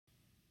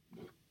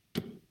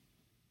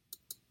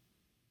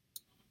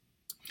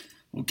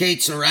Okay,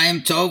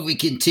 Tzorayim Tov, we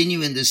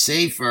continue in the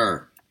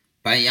Sefer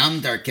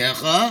Bayam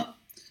Darkecha,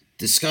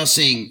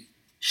 discussing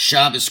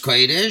Shabbos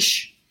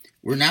Kodesh.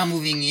 We're now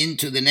moving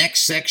into the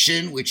next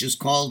section, which is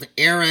called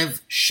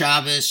Erev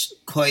Shabbos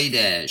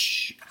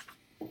Kodesh.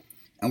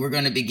 And we're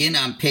going to begin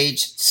on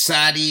page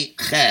Tzadi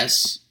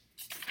Ches.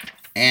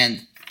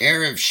 And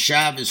Erev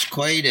Shabbos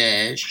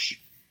Kodesh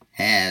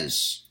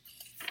has,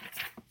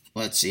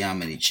 let's see how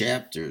many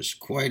chapters,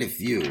 quite a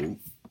few.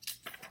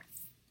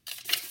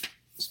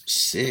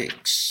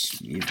 6,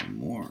 even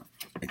more,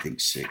 I think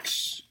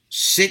 6.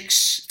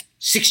 Six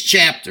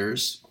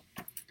chapters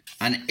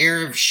on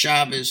Erev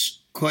Shabbos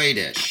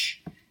Kodesh.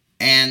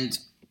 And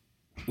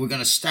we're going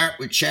to start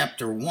with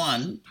chapter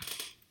 1,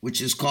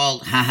 which is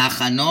called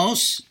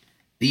Ha'hachanos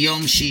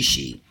B'yom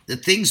Shishi. The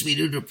things we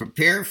do to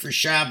prepare for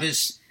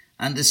Shabbos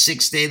on the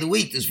 6th day of the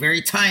week. This is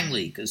very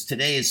timely because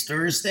today is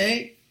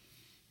Thursday.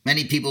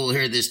 Many people will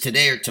hear this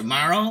today or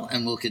tomorrow,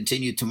 and we'll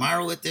continue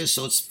tomorrow with this.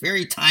 So it's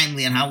very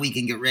timely on how we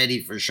can get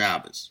ready for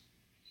Shabbos.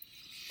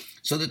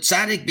 So the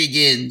tzaddik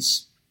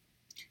begins,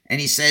 and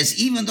he says,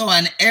 even though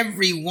on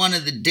every one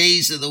of the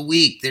days of the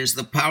week there's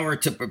the power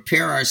to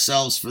prepare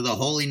ourselves for the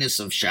holiness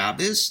of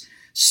Shabbos,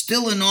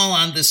 still in all,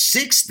 on the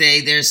 6th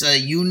day, there's a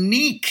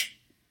unique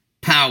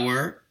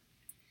power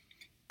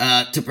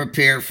to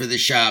prepare for the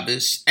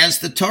Shabbos. As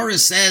the Torah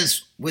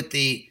says with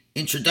the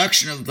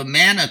introduction of the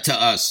manna to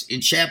us in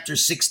chapter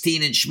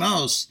 16 in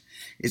Shmos,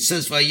 it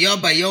says, "Vayo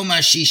bayom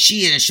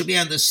hashishi," and it shall be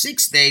on the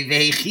 6th day,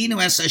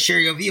 "Vehechinu es asher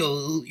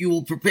yaviu," you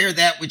will prepare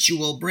that which you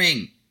will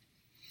bring.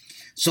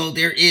 So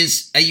there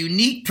is a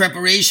unique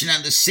preparation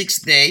on the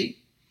 6th day,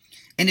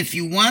 and if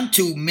you want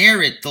to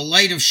merit the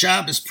light of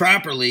Shabbos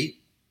properly,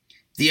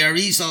 the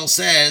Arizal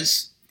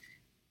says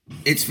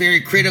it's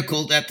very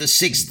critical that the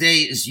 6th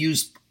day is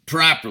used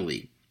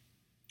properly.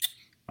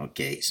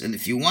 Okay, so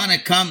if you want to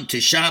come to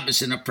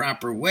Shabbos in a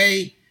proper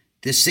way,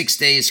 the 6th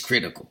day is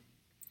critical.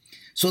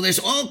 So there's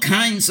all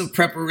kinds of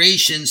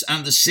preparations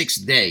on the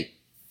 6th day.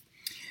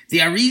 The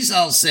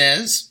Arizal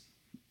says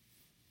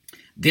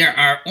there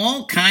are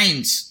all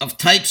kinds of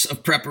types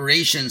of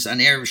preparations on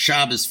Erev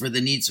Shabbos for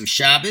the needs of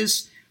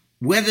Shabbos,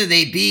 whether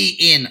they be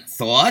in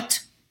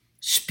thought,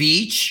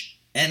 speech,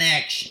 and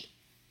action.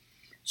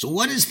 So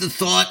what is the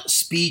thought,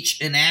 speech,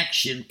 and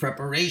action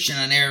preparation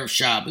on Erev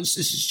Shabbos?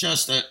 This is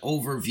just an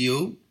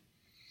overview.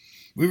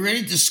 We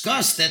already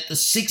discussed that the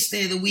 6th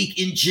day of the week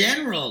in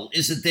general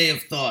is a day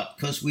of thought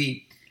because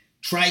we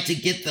try to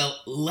get the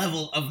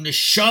level of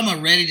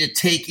neshama ready to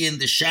take in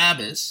the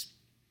Shabbos.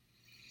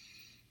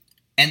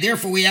 And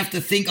therefore we have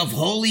to think of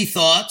holy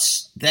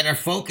thoughts that are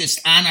focused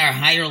on our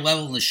higher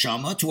level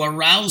neshama to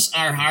arouse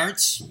our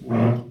hearts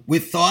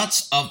with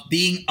thoughts of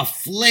being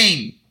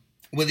aflame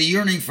with a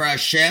yearning for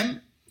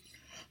Hashem,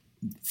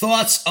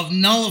 thoughts of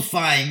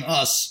nullifying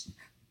us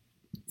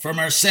from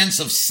our sense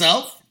of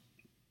self.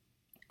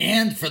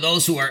 And for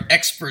those who are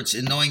experts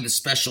in knowing the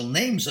special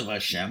names of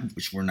Hashem,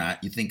 which we're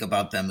not, you think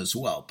about them as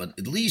well, but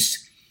at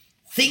least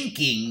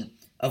thinking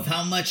of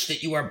how much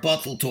that you are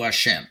batel to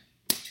Hashem.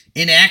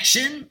 In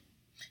action,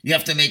 you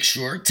have to make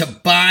sure to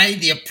buy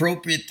the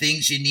appropriate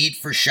things you need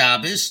for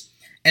Shabbos,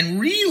 and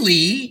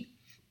really,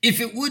 if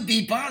it would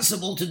be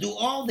possible, to do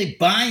all the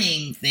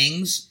buying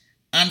things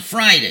on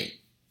Friday.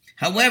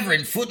 However,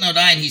 in footnote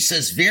 9, he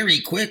says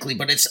very quickly,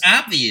 but it's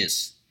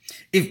obvious,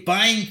 if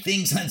buying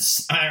things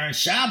on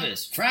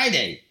Shabbos,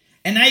 Friday,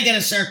 and now you got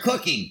to start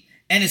cooking,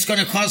 and it's going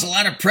to cause a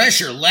lot of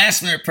pressure,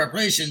 last-minute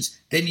preparations,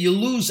 then you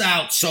lose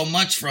out so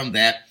much from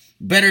that.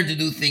 Better to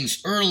do things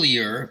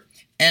earlier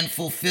and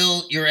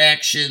fulfill your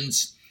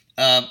actions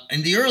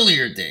in the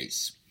earlier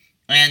days.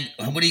 And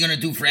what are you going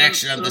to do for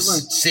action on the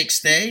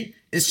 6th day?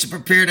 Is to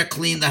prepare to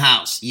clean the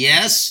house.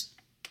 Yes?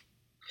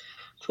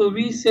 So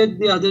we said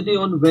the other day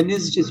on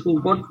Wednesday, so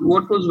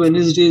what was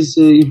Wednesday's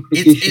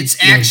implication?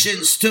 It's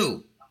actions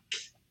too.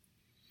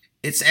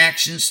 It's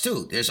actions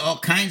too. There's all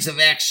kinds of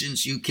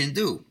actions you can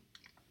do.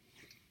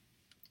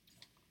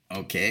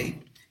 Okay?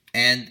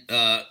 And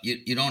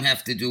you don't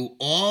have to do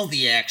all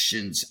the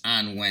actions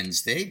on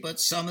Wednesday, but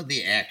some of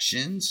the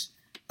actions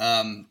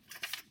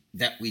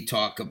that we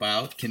talk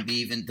about can be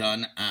even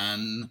done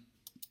on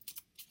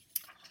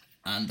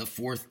the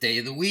 4th day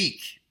of the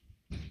week.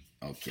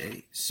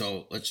 Okay,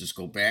 so let's just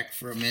go back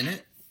for a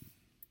minute.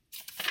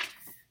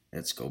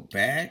 Let's go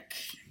back.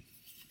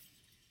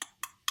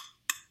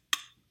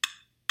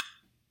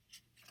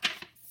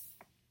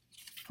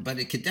 But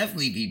it could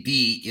definitely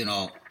be,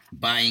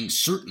 buying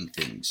certain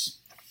things,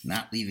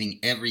 not leaving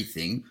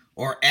everything,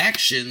 or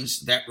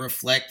actions that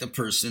reflect a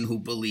person who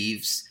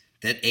believes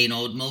that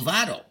Einod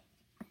Milvado.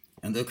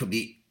 And there could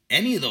be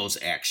any of those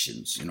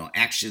actions,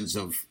 actions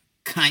of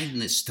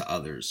kindness to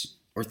others,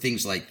 or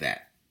things like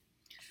that.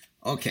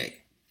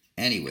 Okay,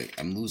 anyway,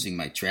 I'm losing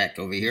my track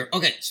over here.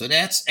 Okay, so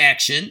that's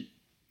action.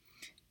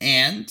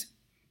 And,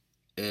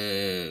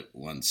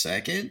 1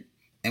 second.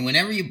 And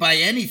whenever you buy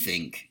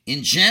anything,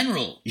 in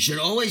general, you should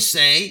always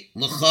say,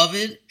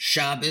 L'chaved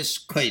Shabbos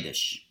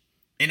Kodesh,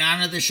 in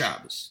honor of the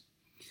Shabbos.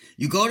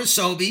 You go to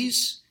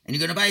Sobeys, and you're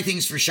going to buy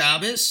things for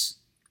Shabbos,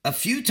 a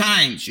few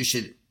times you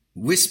should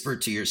whisper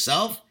to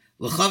yourself,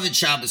 L'chaved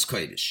Shabbos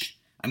Kodesh.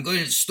 I'm going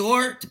to the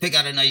store to pick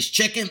out a nice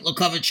chicken,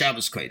 L'chaved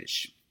Shabbos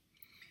Kodesh.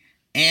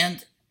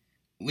 And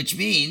which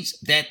means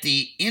that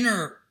the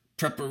inner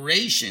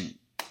preparation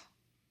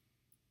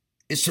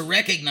is to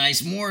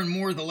recognize more and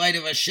more the light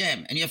of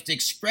Hashem. And you have to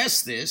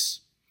express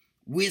this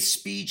with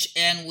speech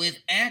and with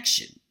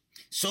action.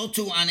 So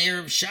too on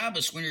Erev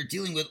Shabbos, when you're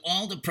dealing with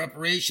all the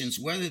preparations,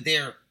 whether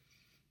they're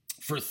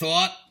for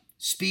thought,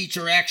 speech,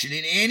 or action,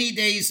 in any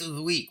days of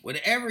the week,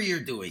 whatever you're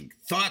doing,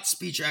 thought,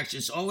 speech, or action,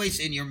 it's always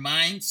in your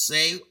mind,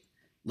 say,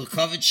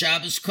 L'chaved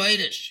Shabbos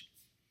Kodesh.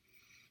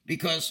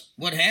 Because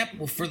what happened,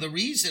 well, for the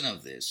reason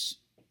of this,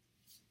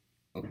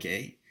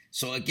 okay,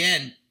 so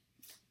again,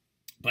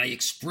 by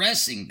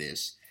expressing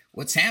this,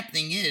 what's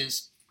happening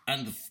is,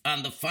 on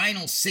the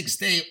final 6th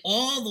day,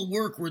 all the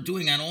work we're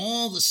doing on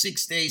all the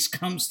 6 days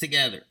comes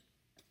together.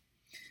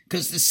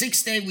 Because the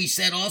 6th day, we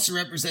said, also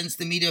represents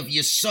the midah of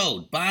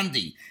Yesod,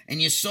 Bandi. And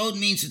Yesod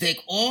means to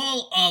take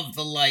all of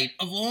the light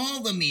of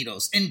all the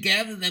midos and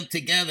gather them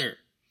together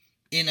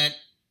in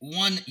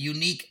one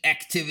unique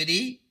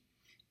activity,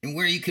 and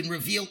where you can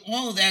reveal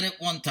all of that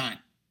at one time.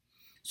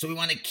 So we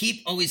want to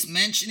keep always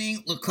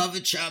mentioning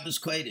L'kavod Shabbos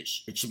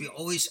Kodesh. It should be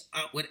always,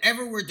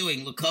 whatever we're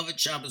doing, L'kavod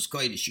Shabbos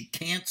Kodesh. You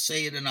can't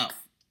say it enough.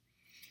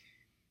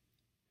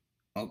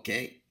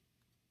 Okay?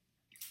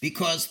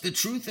 Because the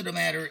truth of the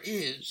matter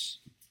is,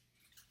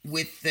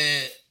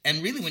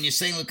 and really when you're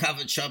saying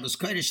L'kavod Shabbos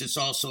Kodesh, it's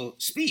also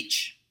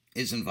speech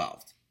is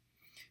involved.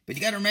 But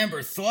you got to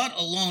remember, thought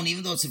alone,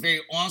 even though it's a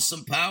very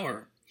awesome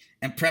power,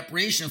 and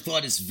preparation of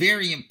thought is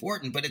very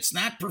important, but it's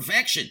not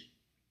perfection.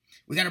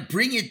 We got to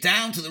bring it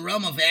down to the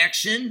realm of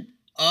action,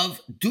 of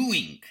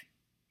doing.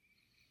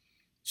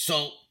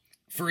 So,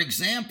 for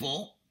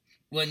example,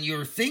 when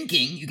you're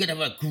thinking, you could have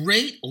a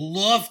great,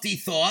 lofty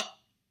thought,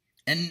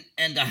 and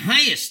the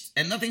highest,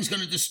 and nothing's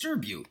going to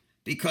disturb you,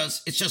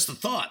 because it's just a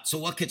thought. So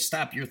what could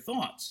stop your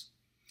thoughts?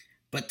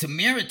 But to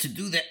merit to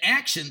do the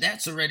action,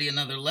 that's already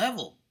another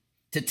level.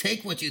 To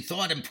take what you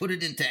thought and put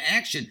it into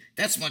action,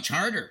 that's much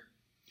harder.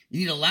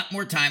 You need a lot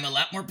more time, a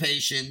lot more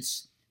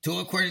patience, to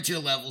according to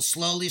your level,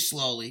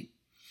 slowly.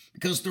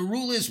 Because the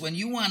rule is, when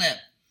you want to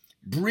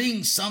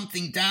bring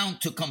something down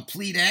to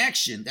complete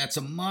action, that's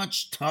a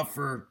much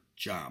tougher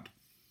job.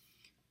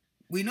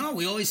 We know,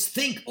 we always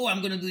think,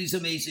 I'm going to do these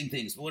amazing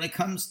things. But when it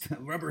comes to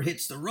rubber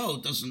hits the road,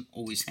 it doesn't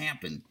always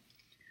happen.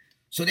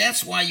 So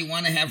that's why you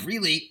want to have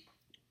really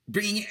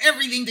bringing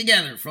everything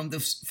together from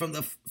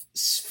the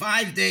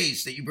 5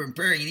 days that you've been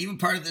preparing, and even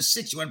part of the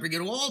 6, you want to bring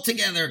it all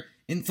together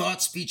in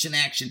thought, speech, and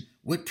action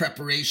with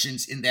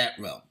preparations in that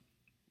realm.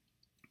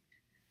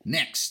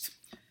 Next,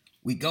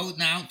 we go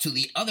now to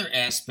the other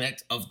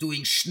aspect of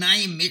doing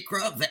Shnayim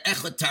Mikra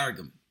Va'Echad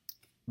Targum,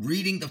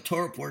 reading the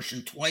Torah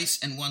portion twice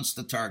and once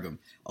the Targum.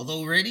 Although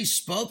we already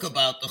spoke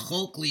about the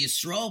Chol Kli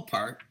Yisrael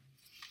part,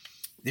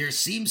 there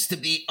seems to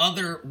be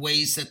other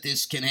ways that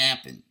this can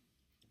happen.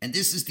 And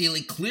this is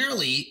dealing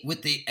clearly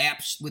with the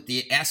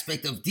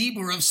aspect of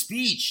dibur, of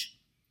speech.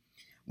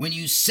 When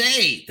you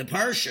say the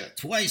Parsha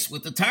twice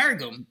with the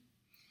Targum,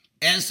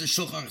 as the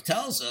Shulchan Aruch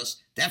tells us,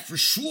 that for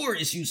sure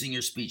is using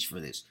your speech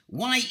for this.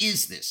 Why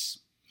is this?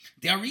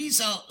 The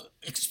Arizal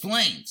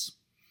explains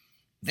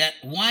that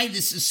why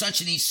this is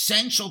such an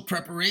essential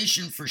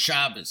preparation for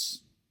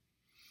Shabbos.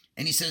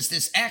 And he says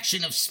this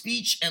action of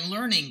speech and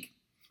learning,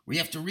 where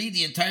you have to read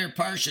the entire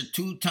Parsha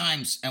 2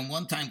 times and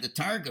 1 time the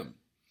Targum,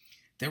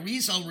 the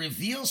Arizal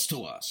reveals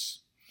to us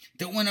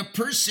that when a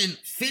person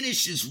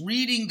finishes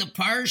reading the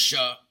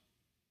Parsha,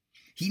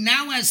 he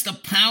now has the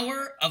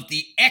power of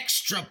the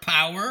extra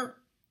power.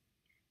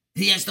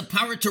 He has the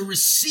power to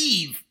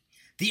receive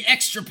the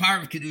extra power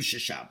of Kedusha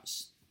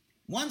Shabbos.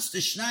 Once the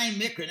Shnayim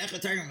Mikra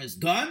Va'Echad Targum is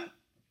done,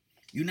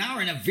 you now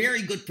are in a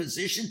very good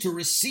position to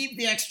receive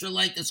the extra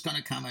light that's going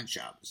to come on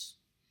Shabbos.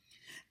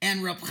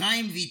 And Reb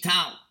Chaim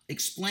Vital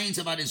explains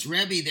about his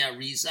Rebbe, the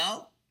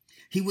Arizal.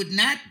 He would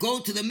not go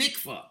to the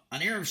mikvah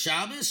on Erev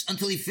Shabbos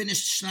until he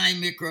finished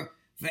Shnayim Mikra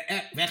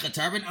Va'Echad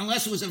Targum,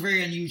 unless it was a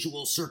very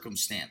unusual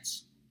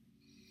circumstance.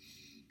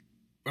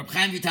 Reb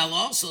Chaim Vital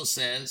also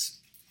says,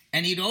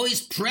 and he'd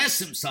always press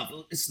himself.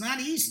 It's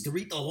not easy to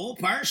read the whole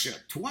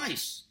Parsha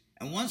twice.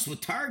 And once with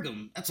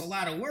Targum, that's a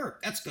lot of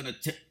work. That's going to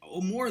take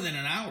more than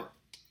an hour.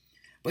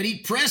 But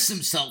he'd press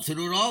himself to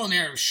do it all in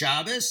Erev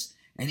Shabbos.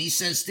 And he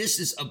says this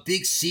is a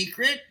big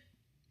secret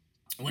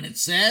when it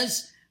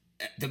says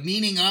the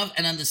meaning of,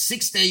 and on the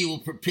 6th day you will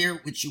prepare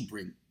which you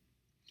bring.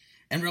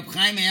 And Reb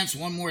Chaim adds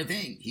one more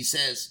thing. He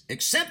says,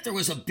 except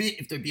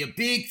if there'd be a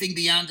big thing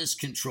beyond his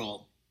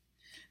control,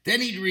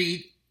 then he'd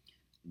read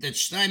the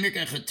Shnayim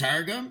Mikra Va'Echad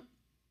Targum,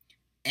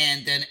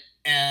 and then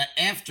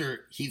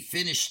after he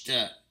finished,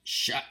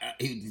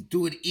 he'd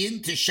do it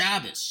into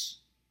Shabbos.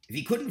 If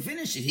he couldn't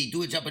finish it, he'd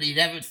do it, but he'd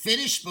have it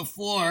finished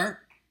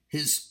before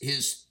his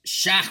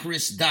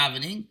Shachris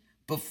davening,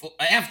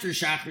 after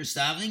Shachris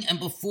davening, and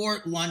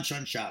before lunch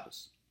on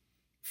Shabbos.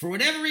 For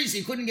whatever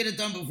reason, he couldn't get it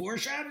done before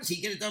Shabbos.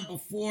 He'd get it done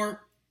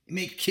before he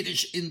made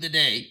Kiddush in the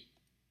day.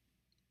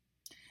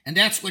 And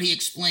that's what he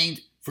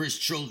explained for his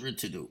children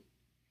to do.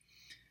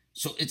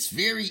 So it's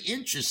very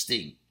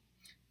interesting.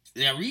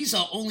 The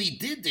Arizal only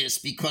did this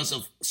because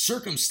of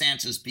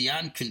circumstances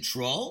beyond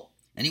control,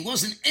 and he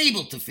wasn't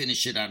able to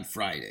finish it on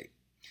Friday.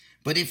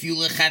 But if you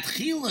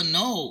lechatchila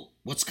know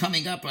what's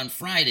coming up on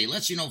Friday,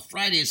 lets you know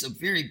Friday is a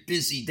very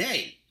busy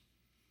day.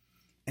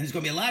 And there's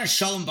going to be a lot of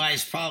shalom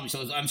bayis problems.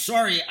 So I'm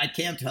sorry, I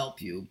can't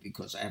help you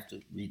because I have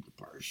to read the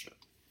parsha.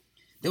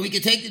 Then we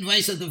can take the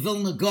advice of the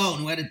Vilna Gaon,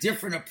 who had a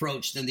different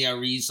approach than the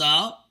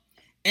Arizal.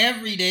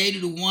 Every day to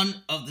do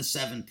one of the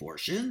 7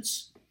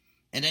 portions.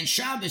 And then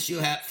Shabbos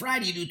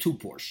Friday you do 2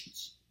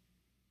 portions.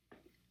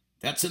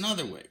 That's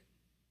another way.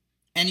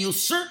 And you'll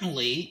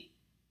certainly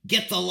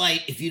get the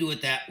light if you do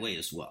it that way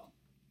as well.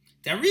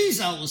 The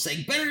Arizal was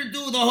saying, better to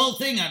do the whole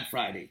thing on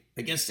Friday.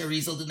 I guess the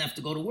Arizal didn't have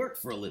to go to work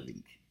for a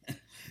living.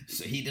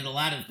 So he did a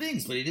lot of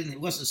things, but he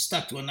wasn't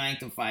stuck to a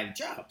 9-to-5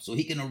 job. So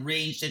he can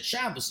arrange that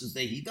Shabbos is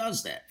the day he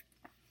does that.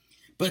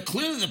 But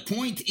clearly the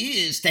point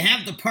is to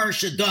have the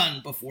parsha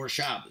done before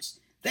Shabbos.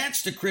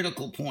 That's the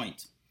critical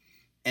point.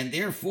 And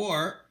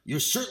therefore, you're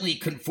certainly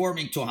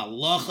conforming to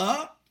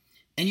halacha,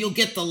 and you'll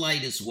get the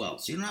light as well.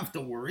 So you don't have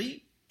to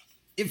worry.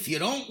 If you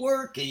don't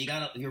work and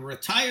you're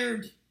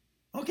retired,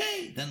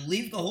 okay, then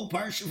leave the whole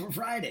parsha for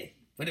Friday.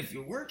 But if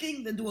you're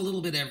working, then do a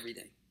little bit every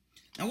day.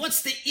 Now,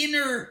 what's the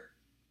inner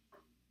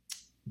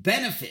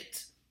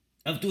benefit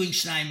of doing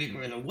Shnayim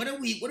Mikra Va'Echad? What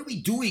are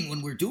we doing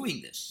when we're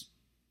doing this?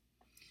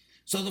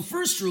 So the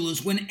first rule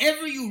is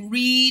whenever you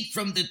read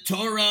from the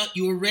Torah,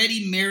 you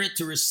already merit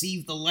to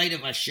receive the light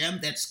of Hashem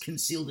that's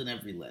concealed in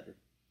every letter.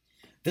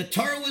 The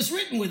Torah was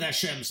written with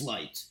Hashem's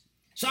light.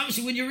 So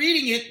obviously when you're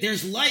reading it,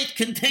 there's light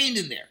contained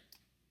in there.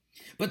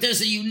 But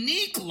there's a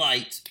unique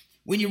light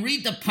when you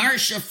read the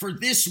Parsha for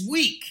this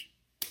week,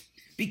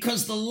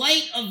 because the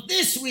light of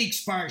this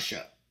week's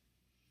Parsha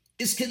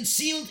is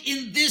concealed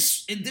in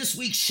this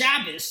week's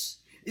Shabbos,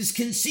 is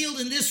concealed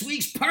in this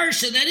week's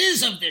Parsha that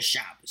is of this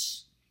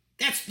Shabbos.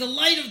 That's the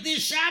light of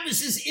this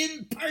Shabbos is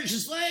in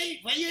Parshas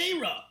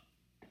Vayera.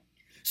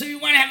 So if you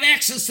want to have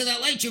access to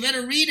that light, you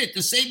better read it.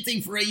 The same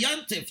thing for a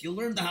Yontif. You'll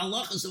learn the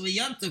halachas of a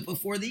Yontif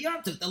before the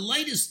Yontif. The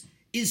light is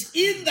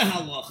in the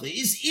halacha,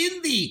 is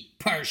in the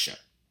Parsha.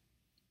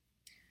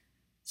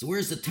 So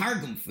where's the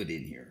Targum fit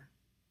in here?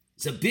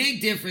 It's a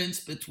big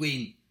difference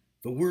between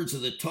the words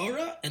of the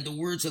Torah and the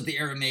words of the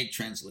Aramaic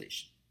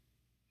translation.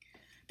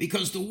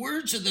 Because the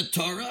words of the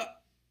Torah,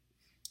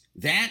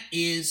 that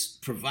is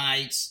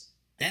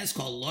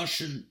called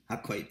Lashon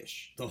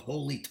HaKodesh, the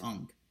holy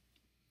tongue.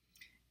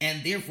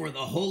 And therefore the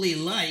holy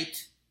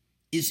light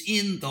is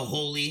in the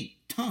holy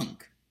tongue.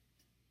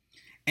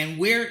 And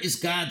where is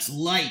God's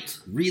light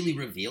really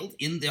revealed?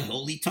 In the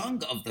holy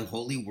tongue of the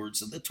holy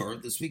words of the Torah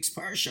of this week's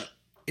Parsha.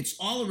 It's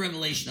all a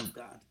revelation of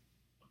God.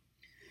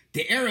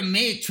 The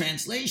Aramaic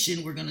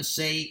translation, we're going to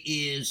say,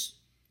 is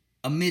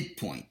a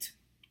midpoint.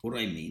 What do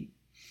I mean?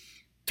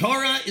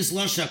 Torah is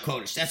Lashon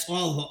HaKodesh. That's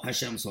all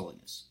Hashem's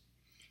holiness.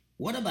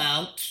 What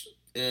about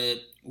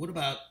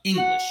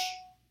English?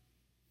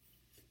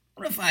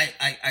 What if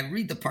I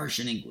read the Parsha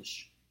in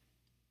English?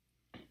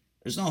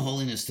 There's no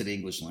holiness to the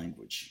English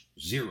language.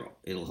 Zero.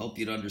 It'll help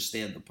you to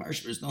understand the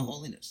Parsha. There's no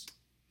holiness.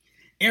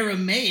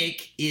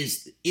 Aramaic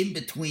is in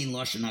between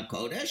Lashon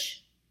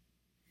HaKodesh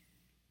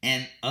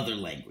and other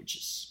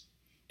languages,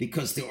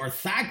 because the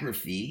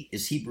orthography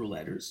is Hebrew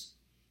letters,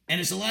 and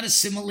there's a lot of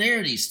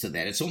similarities to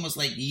that. It's almost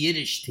like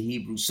Yiddish to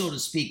Hebrew, so to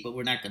speak, but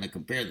we're not going to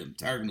compare them.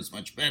 Targum is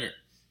much better.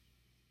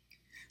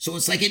 So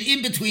it's like an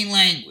in-between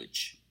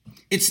language.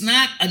 It's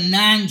not a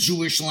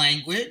non-Jewish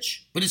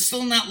language, but it's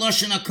still not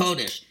Lashon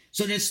HaKodesh.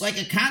 So there's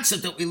like a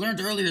concept that we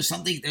learned earlier,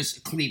 something, there's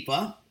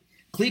klipa.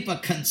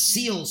 Klipa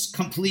conceals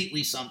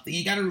completely something.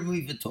 You got to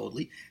remove it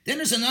totally. Then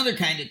there's another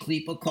kind of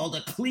klipa called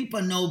a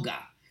klipa noga.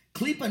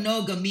 Klipa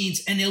noga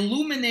means an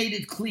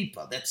illuminated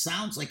klipa. That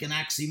sounds like an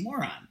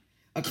oxymoron.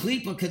 A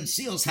klipa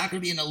conceals. How could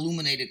it be an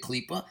illuminated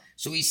klipa?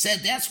 So he said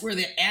that's where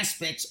the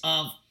aspects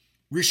of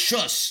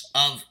rishus,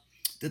 of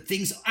the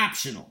things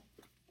optional.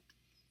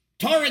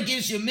 Torah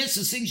gives you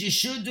mitzvahs, things you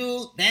should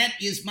do. That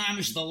is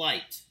mamish the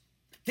light.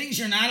 Things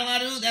you're not allowed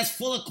to do, that's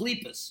full of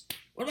klipas.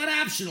 What about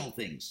optional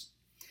things?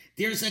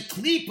 There's a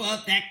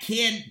klipa that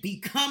can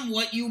become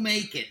what you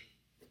make it.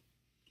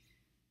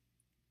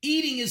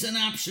 Eating is an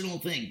optional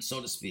thing,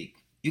 so to speak.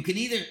 You can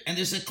either, and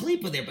there's a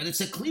klipa there, but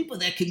it's a klipa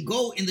that can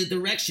go in the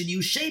direction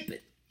you shape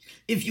it.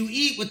 If you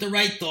eat with the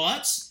right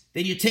thoughts,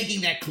 then you're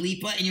taking that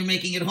klipa and you're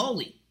making it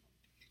holy.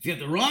 If you have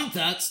the wrong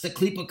thoughts, the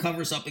klipa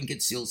covers up and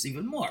conceals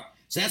even more.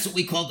 So that's what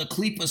we call the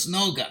klipas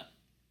noga.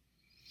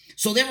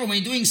 So therefore, when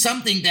you're doing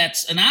something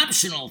that's an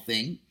optional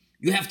thing,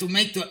 you have to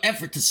make the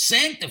effort to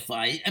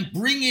sanctify it and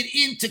bring it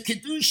into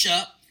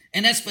Kedusha,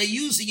 and that's by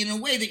using it in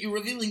a way that you're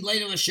revealing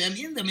light of Hashem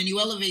in them, and you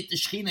elevate the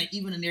Shekhinah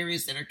even in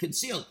areas that are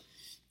concealed.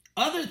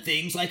 Other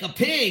things, like a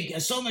pig,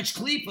 has so much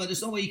klipa,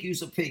 there's no way you can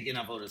use a pig in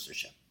Avoda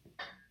Hashem.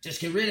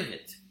 Just get rid of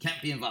it.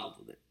 Can't be involved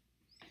with it.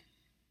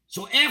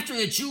 So after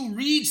a Jew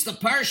reads the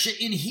Parsha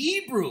in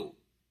Hebrew,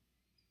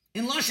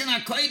 in Lashon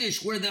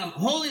HaKodesh, where the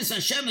holiness of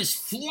Hashem is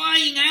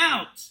flying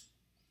out,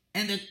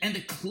 and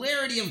the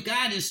clarity of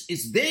God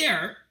is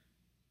there,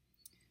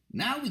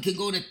 Now we can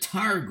go to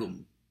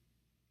Targum,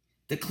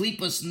 the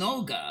Klipas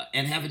Noga,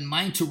 and have in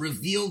mind to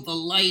reveal the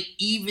light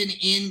even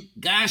in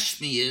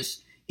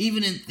Gashmias,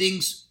 even in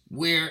things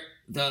where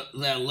the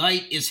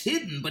light is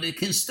hidden, but it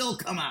can still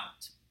come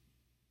out.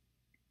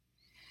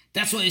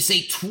 That's why I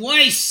say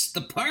twice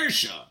the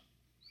Parsha,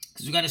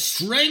 because we've got to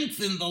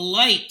strengthen the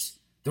light,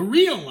 the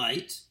real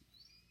light,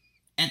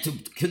 and to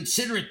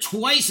consider it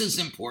twice as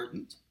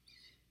important.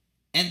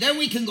 And then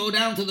we can go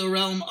down to the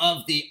realm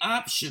of the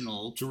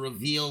optional to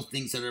reveal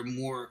things that are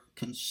more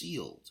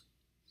concealed.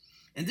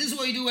 And this is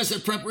what we do as a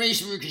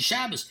preparation for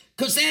Shabbos,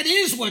 because that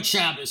is what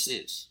Shabbos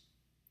is.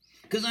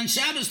 Because on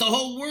Shabbos, the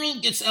whole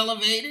world gets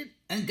elevated,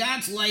 and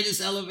God's light is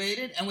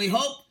elevated, and we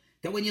hope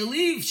that when you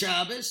leave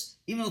Shabbos,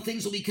 even though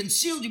things will be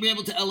concealed, you'll be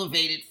able to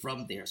elevate it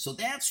from there. So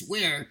that's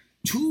where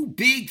two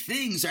big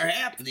things are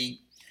happening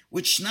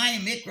with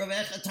Shnayim Mikra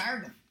Va'Echad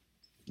Targum.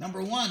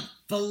 Number one,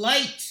 the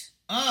light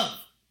of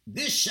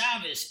this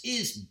Shabbos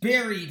is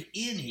buried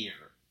in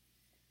here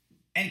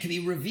and can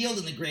be revealed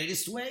in the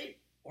greatest way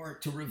or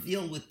to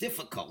reveal with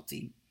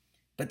difficulty.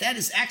 But that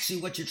is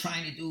actually what you're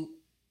trying to do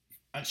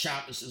on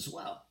Shabbos as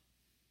well.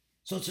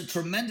 So it's a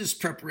tremendous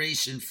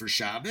preparation for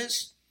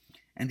Shabbos,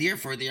 and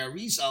therefore the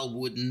Arizal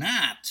would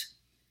not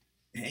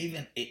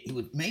even, he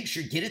would make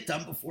sure get it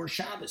done before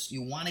Shabbos.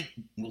 You want to,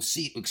 we'll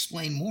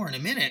explain more in a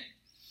minute.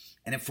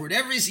 And if for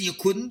whatever reason you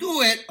couldn't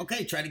do it,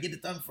 okay, try to get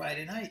it done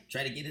Friday night.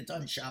 Try to get it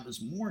done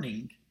Shabbos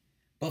morning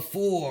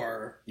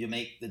before you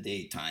make the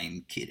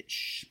daytime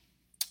Kiddush.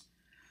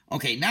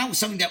 Okay, now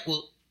something that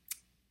will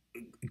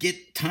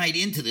get tied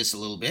into this a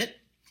little bit.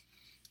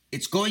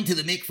 It's going to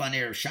the mikvah on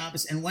Erev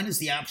Shabbos, and when is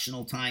the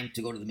optional time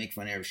to go to the mikvah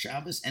on Erev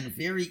Shabbos? And a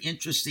very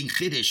interesting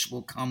Kiddush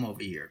will come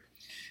over here.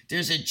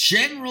 There's a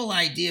general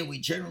idea we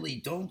generally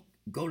don't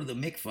go to the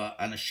mikvah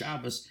on a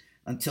Shabbos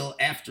until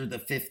after the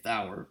 5th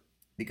hour,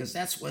 because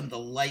that's when the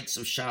lights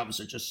of Shabbos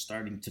are just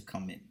starting to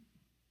come in.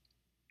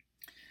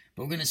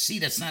 But we're going to see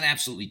that's not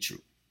absolutely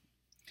true.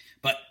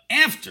 But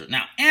after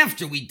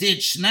we did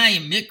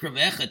Shnayim Mikra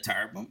Va'Echad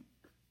Targum,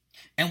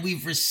 and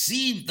we've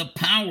received the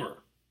power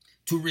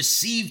to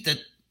receive the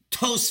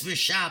Tosefes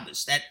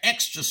Shabbos, that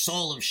extra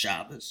soul of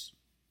Shabbos,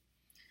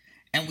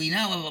 and we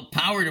now have a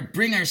power to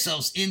bring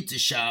ourselves into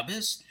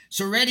Shabbos,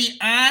 so already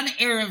on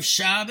Erev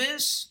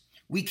Shabbos,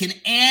 we can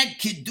add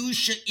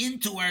Kedusha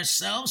into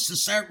ourselves to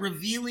start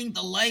revealing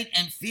the light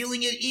and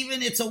feeling it,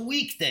 even it's a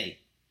weekday.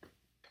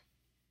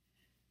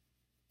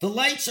 The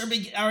lights our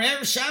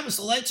Erev Shabbos,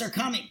 the lights are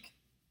coming.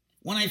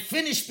 When I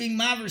finish being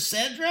Maver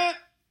Sedra,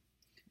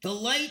 the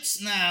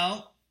lights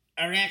now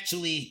are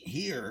actually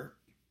here,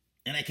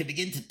 and I can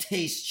begin to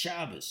taste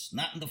Shabbos,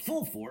 not in the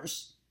full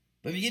force,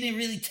 but beginning to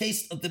really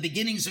taste of the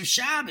beginnings of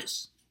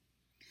Shabbos.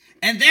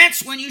 And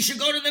that's when you should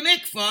go to the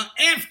mikvah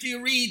after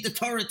you read the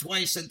Torah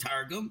twice in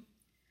Targum,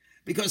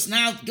 because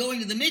now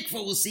going to the mikvah,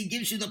 we'll see,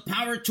 gives you the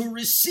power to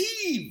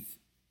receive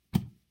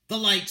the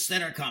lights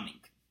that are coming.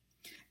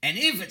 And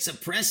if it's a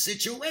press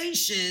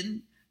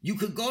situation, you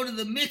could go to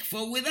the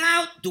mikvah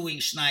without doing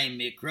Shnayim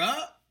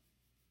Mikra,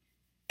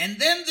 and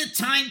then the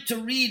time to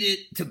read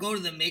it, to go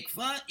to the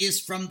mikvah, is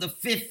from the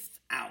 5th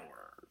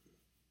hour.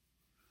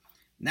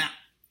 Now,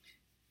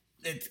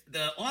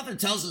 the author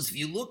tells us, if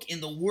you look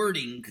in the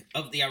wording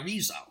of the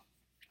Arizal,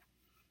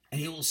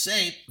 and he will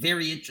say,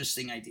 very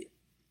interesting idea.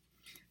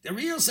 The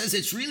Arizal says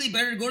it's really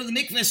better to go to the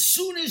mikvah as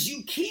soon as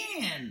you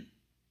can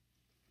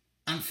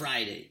on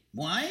Friday.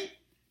 Why?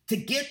 To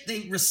get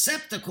the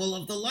receptacle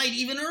of the light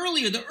even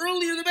earlier. The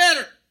earlier, the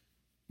better.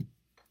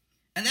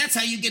 And that's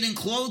how you get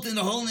enclosed in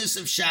the wholeness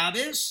of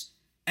Shabbos,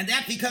 and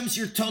that becomes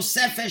your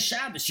Tosefes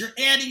Shabbos. You're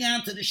adding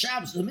on to the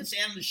Shabbos. The mitzvah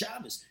adding to the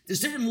Shabbos.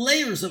 There's different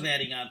layers of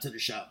adding on to the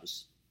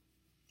Shabbos.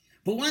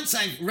 But once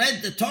I've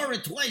read the Torah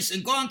twice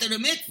and gone to the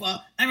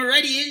mikvah, I'm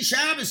already in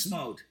Shabbos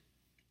mode.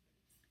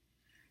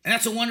 And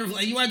that's a wonderful,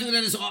 and you want to do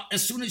that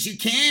as soon as you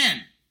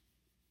can.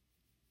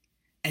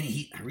 And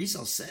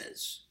Arizal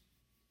says,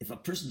 if a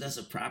person does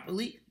it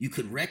properly, you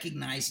could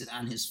recognize it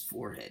on his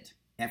forehead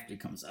after he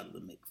comes out of the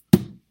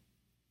mikvah.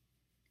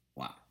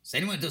 Wow. So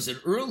anyone who does it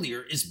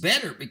earlier is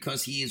better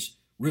because he is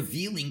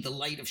revealing the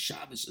light of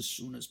Shabbos as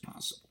soon as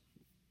possible.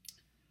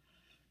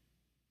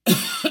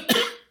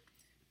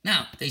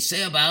 Now, they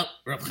say about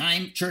Reb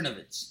Chaim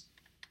Chernovitz,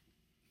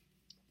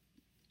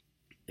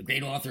 the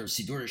great author of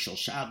Siddur Shel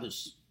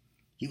Shabbos.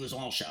 He was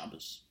all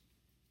Shabbos.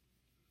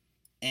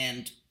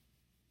 And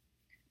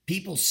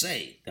people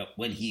say that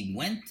when he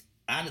went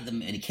out of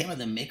and he came out of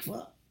the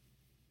mikvah,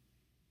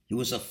 it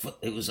was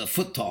a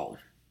foot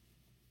taller.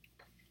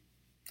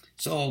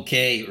 So,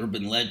 okay,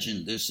 urban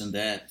legend, this and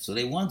that. So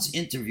they once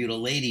interviewed an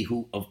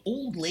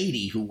old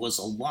lady who was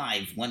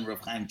alive when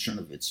Reb Chaim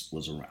Chernovitz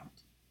was around.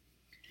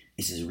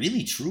 He says,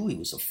 really true? He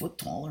was a foot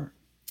taller?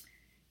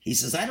 He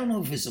says, I don't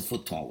know if he's a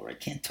foot taller. I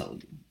can't tell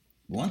you.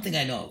 But one thing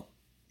I know,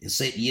 he'll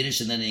say it in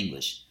Yiddish and then in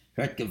English.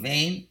 Hört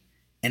gewein,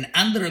 an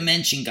anderer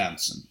Mensch im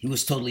Ganzen. He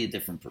was totally a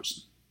different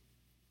person.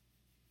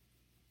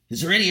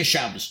 He's already a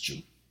Shabbos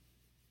Jew.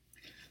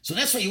 So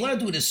that's why you want to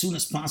do it as soon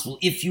as possible,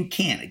 if you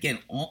can. Again,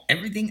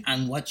 everything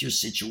on what your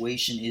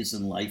situation is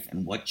in life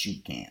and what you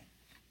can.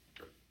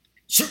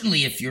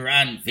 Certainly if you're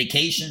on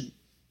vacation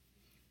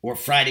or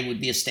Friday would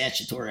be a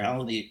statutory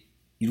holiday,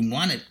 you'd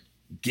want to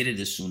get it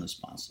as soon as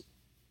possible.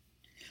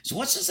 So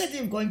what's this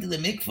idea of going to the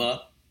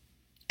mikvah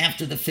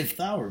after the 5th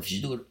hour if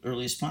you do it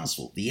early as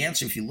possible? The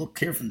answer, if you look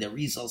carefully at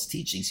Arizal's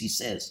teachings, he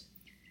says,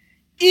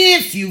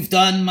 if you've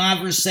done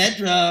Maver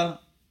Sedra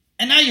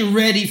and now you're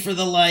ready for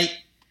the light,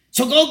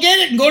 so go get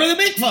it and go to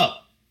the mikvah.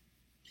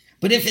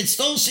 But if it's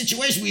those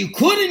situations where you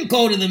couldn't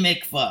go to the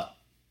mikvah,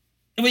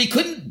 where you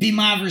couldn't be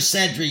Maver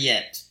Sedra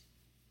yet,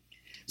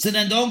 so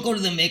then don't go to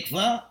the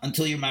mikvah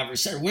until you're Maver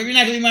Sedra. Where you're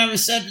not going to be Maver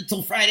Sedra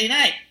until Friday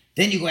night.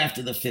 Then you go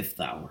after the 5th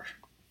hour.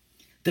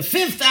 The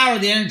 5th hour,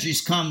 the energies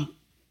come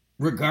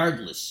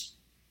regardless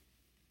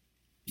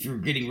if you're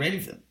getting ready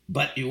for them.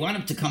 But you want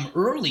them to come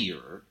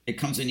earlier. It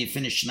comes when you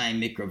finish Shnayim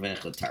Mikra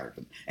Va'Echad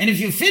Targum. And if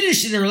you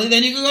finish it early,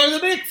 then you can go to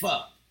the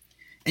mikvah.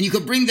 And you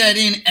could bring that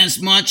in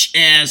as much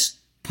as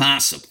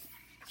possible.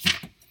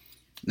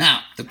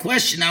 Now, the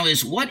question now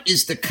is, what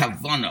is the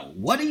Kavanos?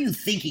 What are you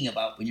thinking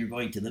about when you're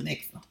going to the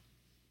mikvah?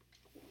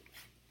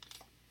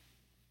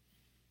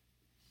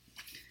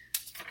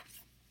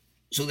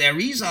 So the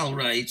Arizal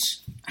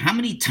writes, how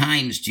many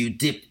times do you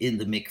dip in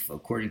the mikvah,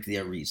 according to the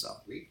Arizal?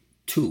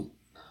 2.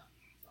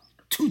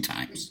 2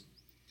 times.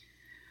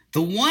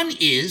 The one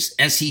is,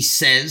 as he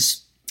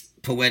says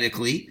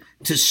poetically,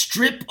 to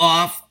strip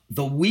off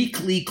the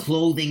weekly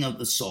clothing of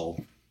the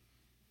soul.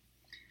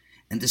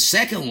 And the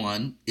second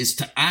one is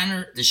to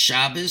honor the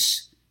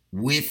Shabbos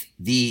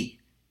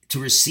to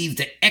receive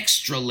the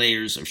extra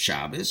layers of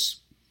Shabbos,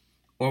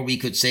 or we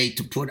could say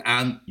to put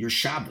on your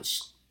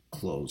Shabbos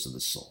clothes of the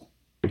soul.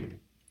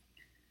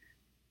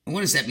 And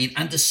what does that mean?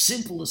 On the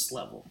simplest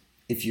level,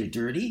 if you're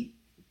dirty,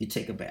 you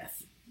take a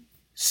bath.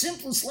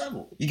 Simplest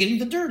level, you're getting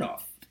the dirt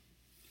off.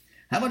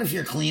 How about if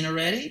you're clean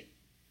already?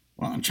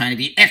 Well, I'm trying to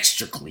be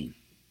extra clean.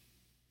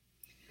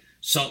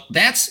 So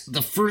that's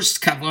the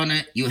first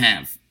kavanah you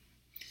have.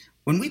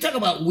 When we talk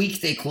about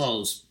weekday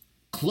clothes,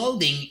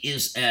 clothing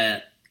is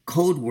a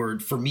code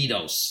word for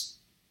midos,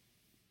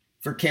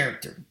 for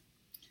character.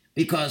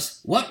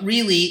 Because what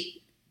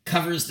really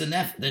covers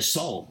the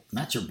soul,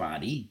 not your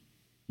body,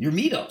 your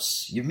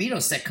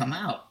midos that come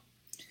out.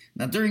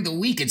 Now, during the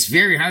week, it's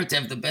very hard to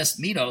have the best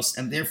midos,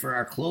 and therefore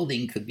our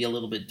clothing could be a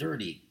little bit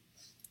dirty,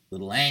 a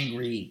little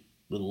angry,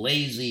 a little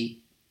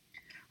lazy.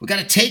 We've got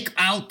to take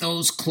out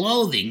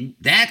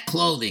that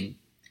clothing,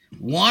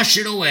 wash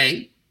it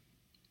away,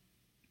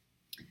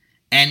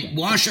 and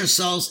wash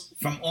ourselves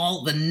from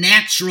all the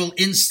natural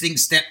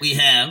instincts that we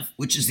have,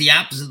 which is the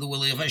opposite of the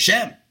will of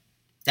Hashem.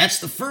 That's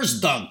the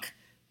first dunk,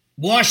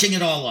 washing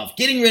it all off,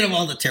 getting rid of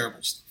all the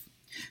terrible stuff.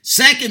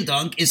 Second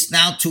dunk is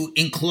now to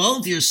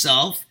enclothe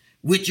yourself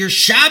with your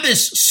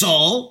Shabbos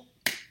soul,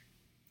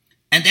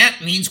 and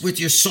that means with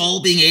your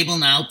soul being able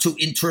now to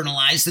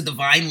internalize the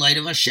divine light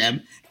of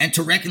Hashem and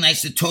to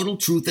recognize the total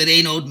truth that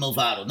ain't od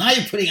milvado. Now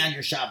you're putting on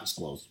your Shabbos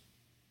clothes.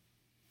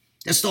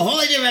 That's the whole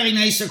idea of having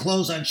nicer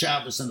clothes on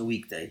Shabbos on the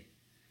weekday.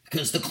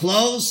 Because the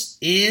clothes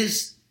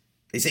is,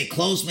 they say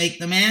clothes make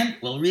the man.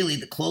 Well, really,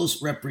 the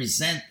clothes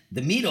represent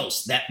the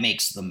midos that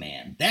makes the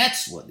man.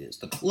 That's what it is.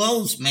 The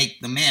clothes make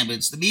the man, but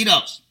it's the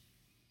midos.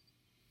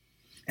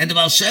 And the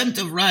Baal Shem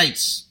Tov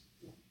writes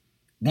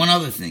one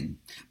other thing.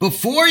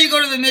 Before you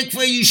go to the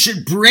mikveh, you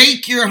should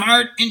break your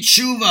heart in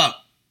tshuva.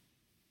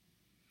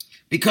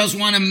 Because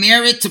we want to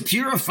merit to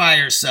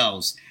purify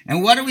ourselves.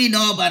 And what do we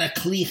know about a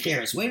kli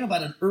cheres? What do we know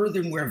about an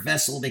earthenware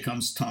vessel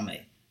becomes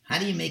tameh? How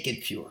do you make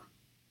it pure?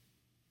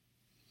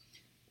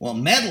 Well,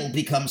 metal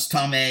becomes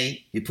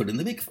tameh, you put in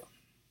the mikveh.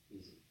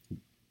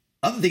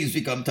 Other things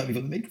become tameh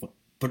from the mikveh.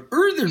 But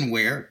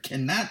earthenware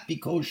cannot be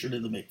kosher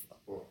in the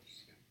mikveh.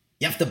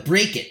 You have to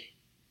break it.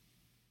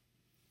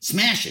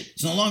 Smash it.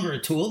 It's no longer a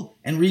tool,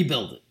 and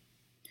rebuild it.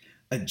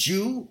 A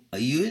Jew, a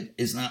Yid,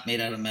 is not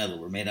made out of metal.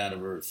 We're made out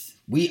of earth.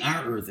 We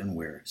are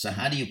earthenware. So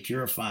how do you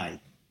purify,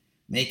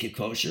 make it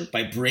kosher?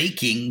 By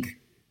breaking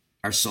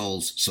our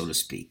souls, so to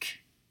speak.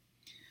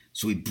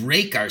 So we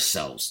break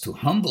ourselves to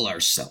humble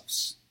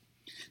ourselves.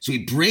 So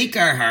we break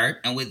our heart,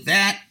 and with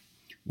that,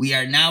 we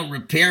are now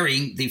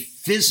repairing the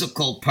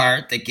physical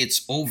part that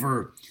gets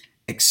over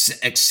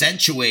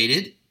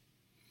accentuated.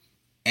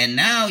 And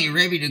now you're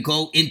ready to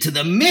go into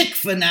the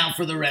mikveh now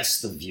for the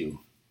rest of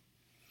you.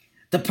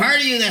 The part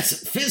of you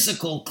that's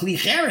physical, kli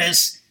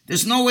cheres,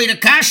 there's no way to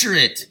kosher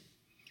it.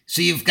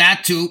 So you've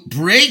got to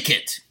break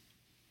it.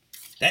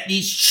 That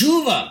needs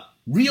tshuva,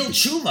 real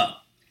tshuva.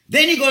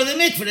 Then you go to the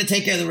mikveh to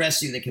take care of the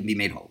rest of you that can be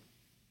made whole.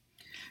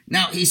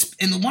 Now,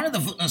 one of the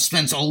footnotes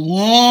spends a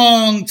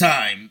long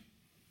time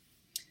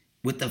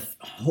with the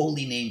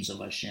holy names of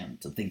Hashem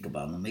to think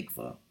about in the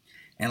mikveh.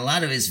 And a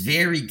lot of it is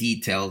very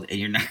detailed, and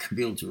you're not going to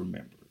be able to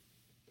remember.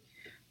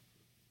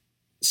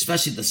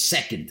 Especially the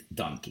second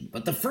dunking.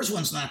 But the first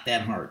one's not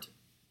that hard.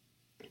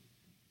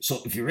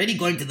 So if you're already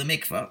going to the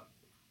mikveh,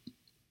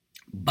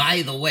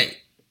 by the way,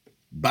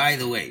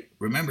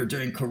 remember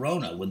during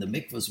Corona, when the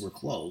mikvahs were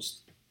closed,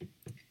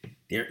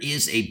 there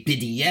is a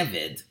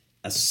b'diavad,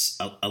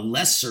 a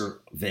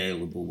lesser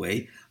available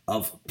way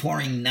of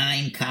pouring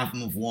 9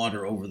 kavim of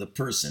water over the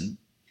person,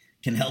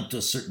 can help to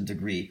a certain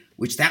degree,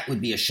 which that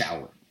would be a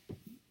shower.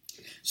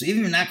 So even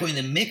if you're not going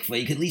to mikvah,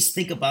 you can at least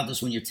think about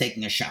this when you're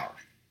taking a shower.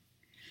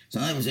 So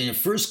in other words, when you're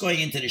first going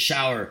into the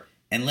shower,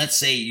 and let's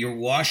say you're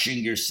washing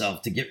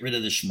yourself to get rid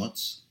of the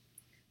schmutz,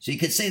 so you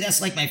could say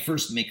that's like my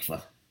first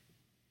mikvah.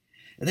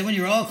 And then when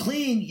you're all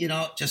clean,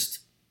 just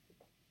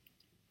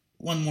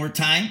one more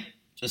time,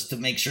 just to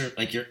make sure,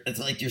 it's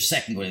like your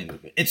second going into the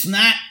mikvah. It's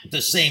not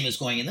the same as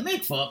going in the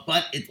mikvah,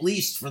 but at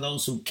least for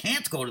those who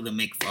can't go to the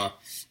mikvah,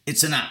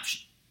 it's an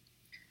option.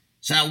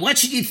 So now what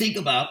should you think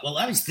about? Well,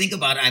 I always think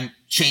about I'm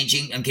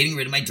getting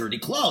rid of my dirty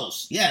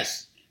clothes.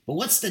 Yes. But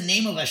what's the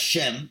name of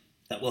Hashem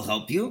that will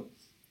help you?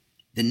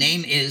 The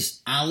name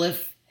is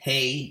Aleph,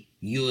 Hey,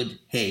 Yud,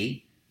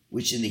 Hey,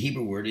 which in the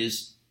Hebrew word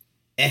is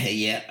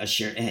Eheyeh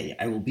Asher Eheyeh.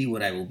 I will be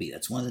what I will be.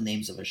 That's one of the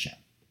names of Hashem.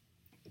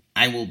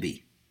 I will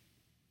be.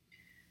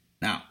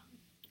 Now,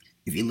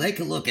 if you take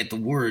a look at the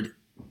word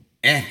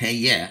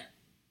Eheyeh,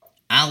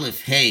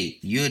 Aleph, Hey,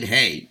 Yud,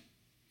 Hey,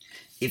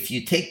 if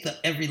you take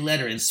every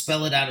letter and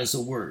spell it out as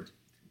a word,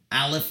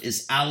 Aleph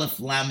is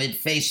Aleph Lamed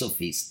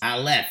Fesofis,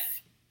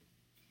 Aleph.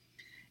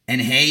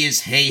 And Hey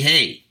is Hey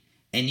Hey.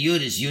 And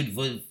Yud is Yud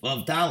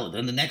Vav Daled.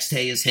 And the next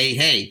Hey is Hey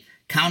Hey.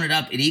 Count it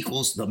up, it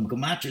equals, the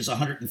gematria is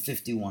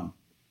 151.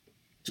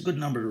 It's a good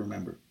number to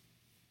remember.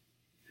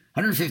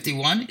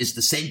 151 is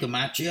the same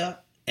gematria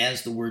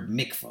as the word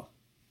mikvah.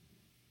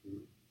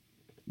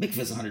 Mikvah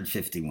is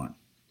 151.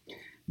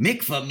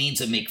 Mikvah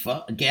means a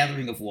mikvah, a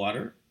gathering of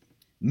water.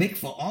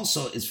 Mikvah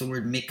also is from the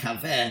word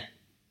mikaveh,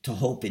 to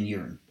hope and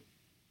yearn.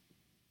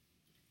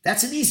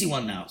 That's an easy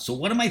one now. So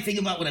what am I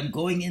thinking about when I'm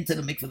going into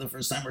the mikvah the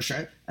first time?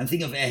 I'm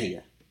thinking of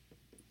Ehiyah.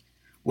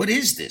 What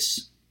is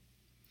this?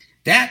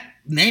 That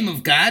name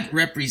of God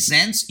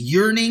represents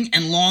yearning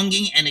and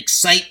longing and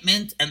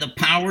excitement and the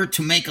power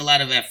to make a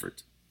lot of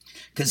effort.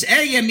 Because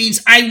Ehiyah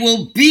means I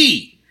will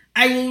be.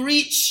 I will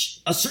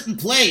reach a certain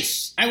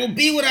place. I will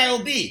be what I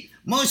will be.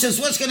 Moshe says,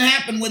 what's going to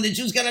happen when the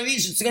Jews get out of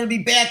Egypt? It's going to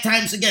be bad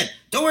times again.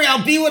 Don't worry,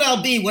 I'll be what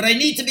I'll be. What I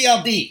need to be,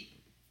 I'll be.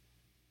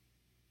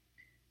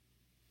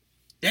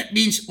 That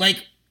means,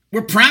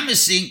 we're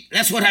promising,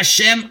 that's what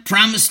Hashem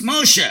promised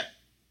Moshe.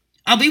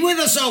 I'll be with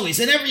us always,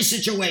 in every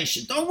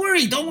situation. Don't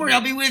worry,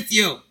 I'll be with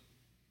you.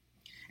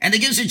 And it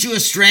gives the Jew a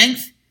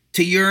strength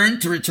to yearn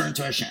to return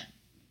to Hashem.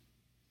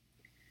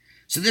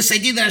 So this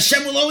idea that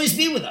Hashem will always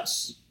be with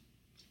us.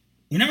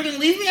 You're never going to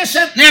leave me,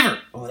 Hashem? Never.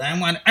 Oh, I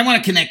want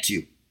to connect to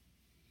you.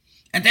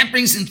 And that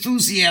brings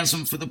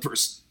enthusiasm for the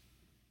person.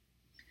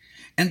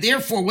 And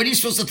therefore, what are you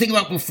supposed to think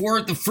about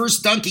before the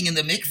first dunking in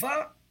the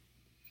mikvah?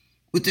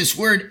 With this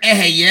word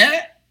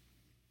eheyeh,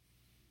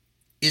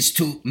 is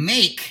to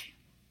make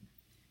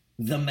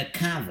the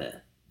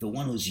mekaveh, the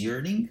one who's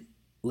yearning,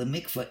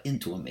 lemikvah,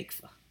 into a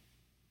mikvah.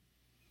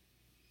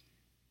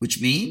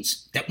 Which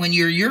means that when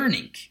you're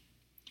yearning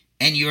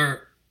and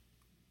you're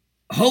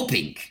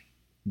hoping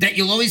that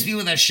you'll always be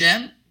with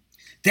Hashem,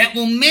 that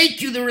will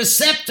make you the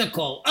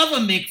receptacle of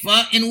a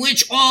mikvah in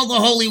which all the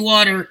holy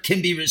water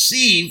can be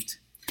received,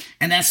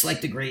 and that's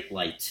like the great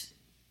light.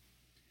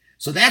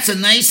 So that's a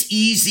nice,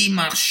 easy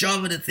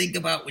machshava to think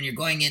about when you're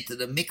going into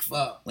the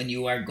mikvah, when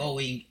you are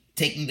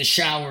taking the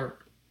shower,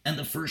 and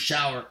the first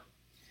shower.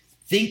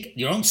 Think,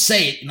 you don't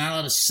say it, you're not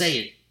allowed to say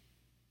it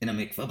in a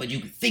mikvah, but you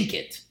can think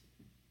it.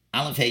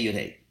 Aleph, Hey, Yud,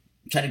 Hey.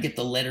 Try to get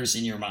the letters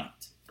in your mind.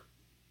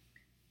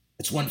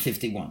 It's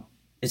 151.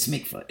 It's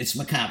mikvah. It's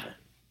makaveh.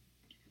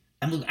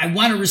 I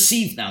want to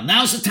receive now.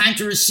 Now's the time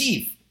to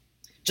receive.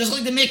 Just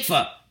like the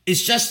mikvah.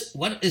 It's just,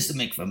 what is the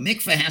mikvah?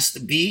 Mikvah has to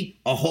be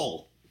a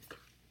hole.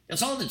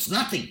 That's all. It's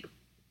nothing.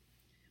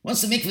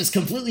 Once the mikvah is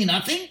completely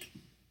nothing,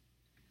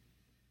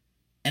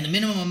 and the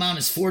minimum amount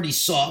is 40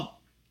 saw,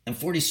 and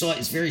 40 saw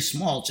is very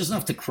small, just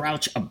enough to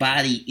crouch a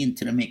body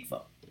into the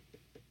mikvah.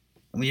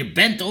 And when you're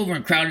bent over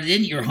and crowded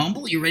in, you're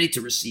humble, you're ready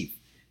to receive.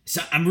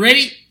 So I'm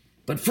ready,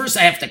 but first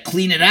I have to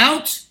clean it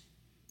out.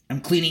 I'm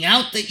cleaning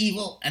out the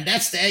evil, and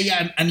that's the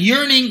Ehiyah. I'm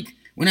yearning.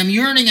 When I'm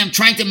yearning, I'm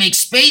trying to make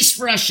space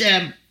for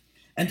Hashem.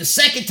 And the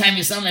second time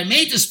it's not I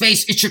made the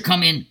space, it should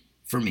come in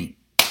for me.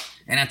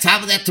 And on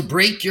top of that, to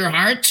break your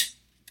heart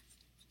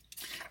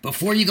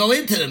before you go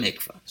into the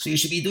mikvah. So you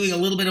should be doing a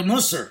little bit of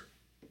musar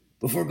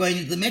before going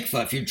into the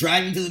mikvah. If you're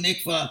driving to the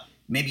mikvah,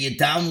 maybe you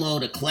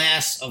download a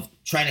class of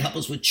trying to help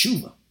us with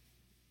tshuva.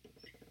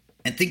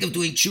 And think of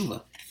doing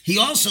tshuva. He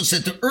also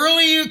said the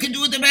earlier you can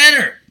do it, the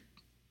better.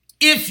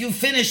 If you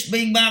finish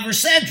being Maver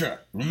Sedra,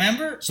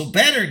 remember? So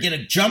better get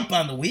a jump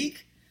on the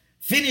week,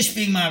 finish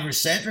being Maver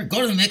Sedra, go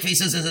to the mikveh. He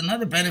says there's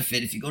another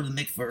benefit if you go to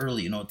the mikveh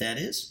early. You know what that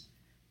is?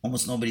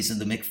 Almost nobody's in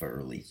the mikveh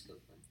early.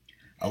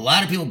 A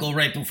lot of people go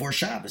right before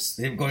Shabbos.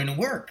 They're going to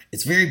work.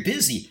 It's very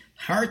busy.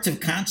 Hard to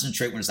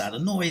concentrate when there's a lot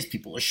of noise.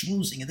 People are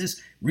schmoozing and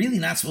this. Really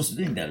not supposed to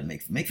be doing that in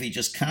mikveh. Mikveh, you're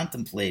just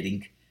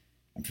contemplating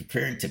and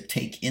preparing to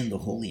take in the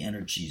holy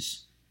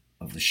energies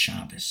of the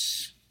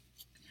Shabbos.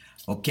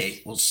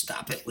 Okay, we'll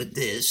stop it with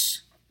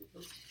this.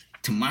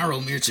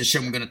 Tomorrow, Mirz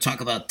Hashem, we're going to talk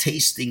about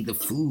tasting the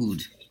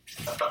food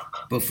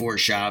before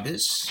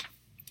Shabbos.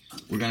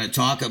 We're going to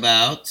talk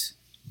about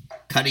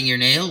cutting your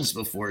nails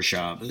before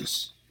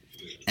Shabbos.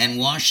 and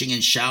washing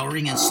and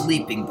showering and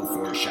sleeping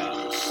before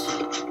Shabbos.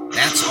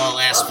 That's all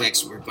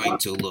aspects we're going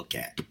to look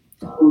at.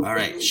 All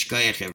right, shkoyach.